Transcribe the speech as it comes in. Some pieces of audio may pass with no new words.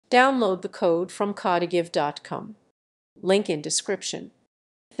Download the code from codigive.com. Link in description.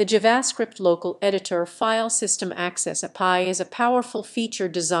 The Javascript Local Editor File System Access API is a powerful feature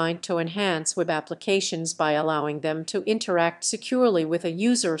designed to enhance web applications by allowing them to interact securely with a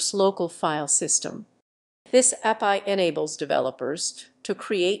user's local file system. This API enables developers to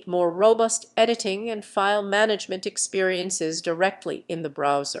create more robust editing and file management experiences directly in the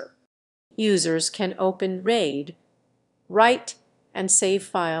browser. Users can open, read, write, and save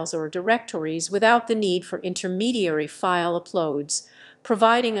files or directories without the need for intermediary file uploads,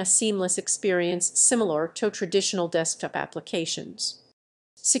 providing a seamless experience similar to traditional desktop applications.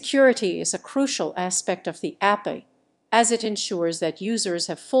 Security is a crucial aspect of the API, as it ensures that users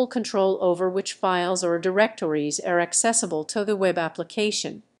have full control over which files or directories are accessible to the web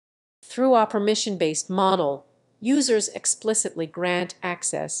application. Through our permission-based model, users explicitly grant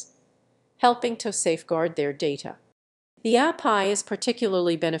access, helping to safeguard their data. The API is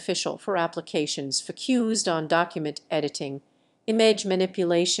particularly beneficial for applications focused on document editing, image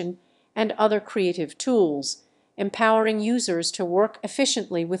manipulation, and other creative tools, empowering users to work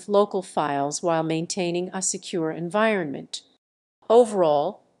efficiently with local files while maintaining a secure environment.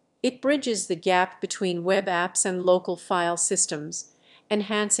 Overall, it bridges the gap between web apps and local file systems,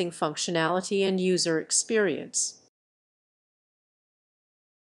 enhancing functionality and user experience.